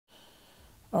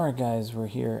Alright guys, we're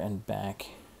here and back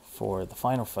for the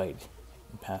final fight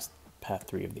in Path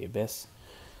 3 of the Abyss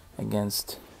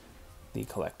against the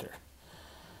Collector.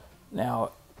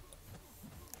 Now,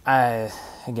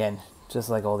 again, just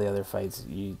like all the other fights,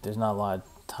 there's not a lot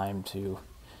of time to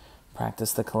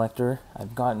practice the Collector.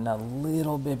 I've gotten a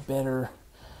little bit better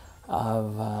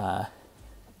of,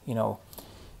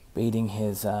 baiting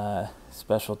his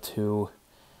special 2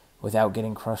 without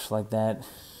getting crushed like that.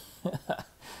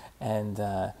 And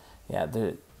yeah,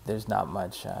 there's not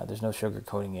much. There's no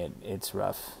sugarcoating it. It's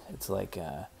rough. It's like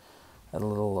a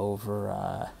little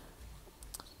over,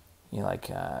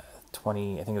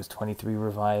 20. I think it was 23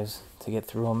 revives to get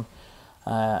through him.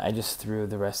 I just threw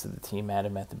the rest of the team at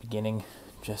him at the beginning,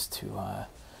 just to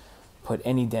put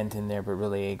any dent in there. But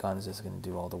really, Aegon's just going to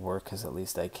do all the work, because at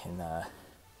least I can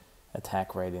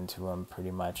attack right into him pretty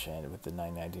much, and with the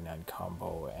 999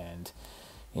 combo, and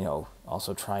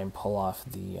also try and pull off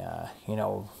the,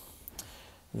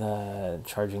 the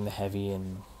charging the heavy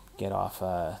and get off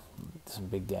some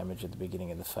big damage at the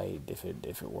beginning of the fight if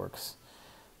it works.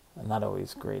 I'm not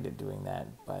always great at doing that,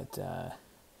 but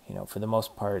for the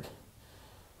most part,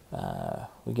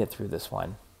 we get through this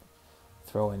one.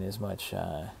 Throw in as much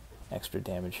extra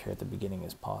damage here at the beginning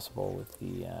as possible with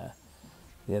the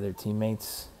other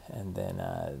teammates, and then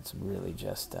it's really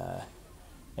just an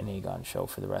Aegon show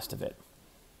for the rest of it.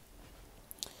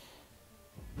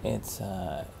 It's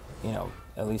at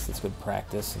least it's good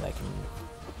practice, and I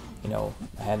can,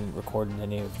 I hadn't recorded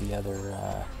any of the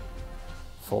other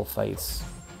full fights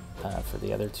for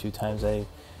the other 2 times I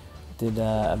did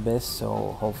Abyss,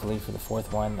 so hopefully for the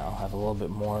 4th one I'll have a little bit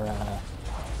more,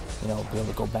 be able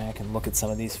to go back and look at some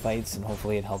of these fights, and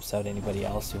hopefully it helps out anybody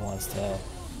else who wants to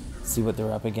see what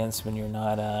they're up against when you're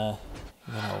not,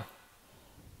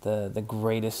 the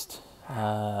greatest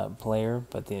player,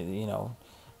 but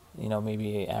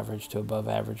maybe average to above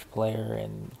average player,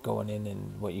 and going in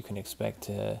and what you can expect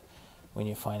to when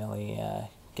you finally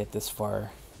get this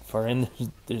far in.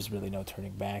 There's really no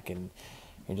turning back, and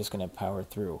you're just going to power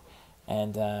through.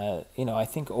 And I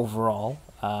think overall,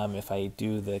 if I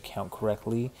do the count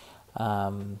correctly,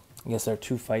 I guess there are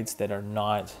 2 fights that are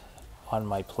not on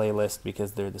my playlist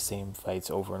because they're the same fights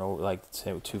over and over, like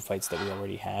 2 fights that we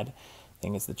already had. I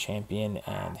think it's the Champion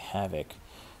and Havoc.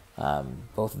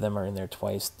 Both of them are in there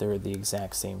twice. They're the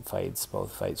exact same fights.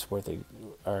 Both fights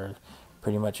are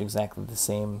pretty much exactly the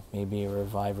same. Maybe a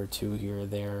revive or 2 here or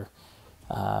there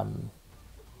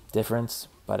difference,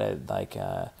 but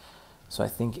so I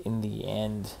think in the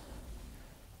end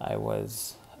I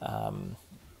was a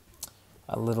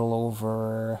little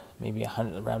over maybe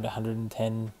around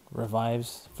 110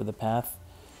 revives for the path,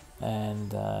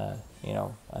 and I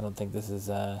don't think this is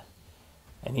an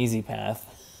easy path.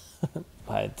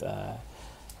 But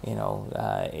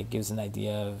it gives an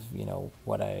idea of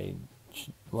what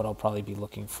I'll probably be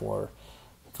looking for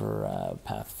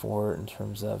path 4 in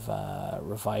terms of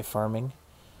revive farming,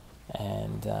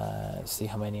 and see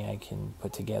how many I can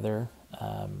put together,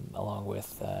 along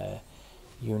with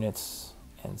units,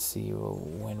 and see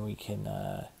when we can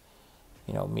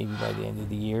maybe by the end of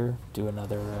the year do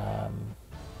another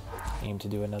aim to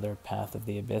do another Path of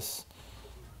the Abyss,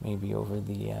 maybe over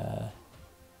the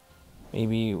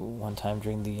maybe one time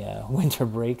during the winter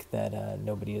break that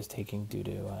nobody is taking due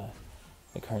to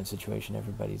the current situation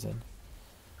everybody's in.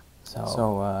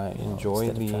 So enjoy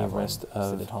the rest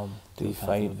of the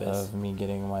fight of me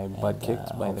getting my butt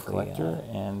kicked by the Collector,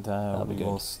 and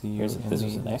we'll see you in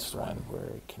the next one, where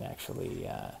it can actually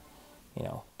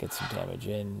get some damage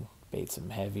in, bait some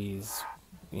heavies,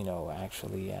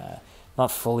 actually not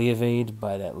fully evade,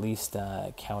 but at least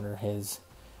counter his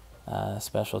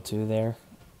special 2 there.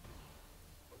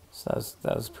 So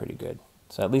that was pretty good.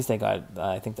 So at least I got,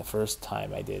 I think the first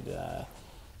time I did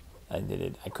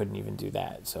it, I couldn't even do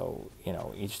that. So,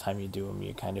 each time you do them,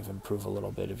 you kind of improve a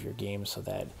little bit of your game, so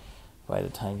that by the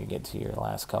time you get to your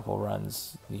last couple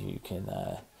runs, you can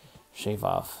shave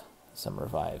off some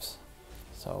revives.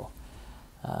 So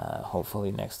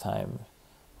hopefully next time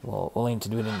we'll aim to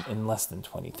do it in less than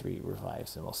 23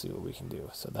 revives, and we'll see what we can do.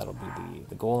 So that'll be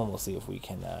the goal, and we'll see if we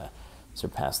can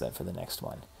surpass that for the next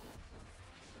one.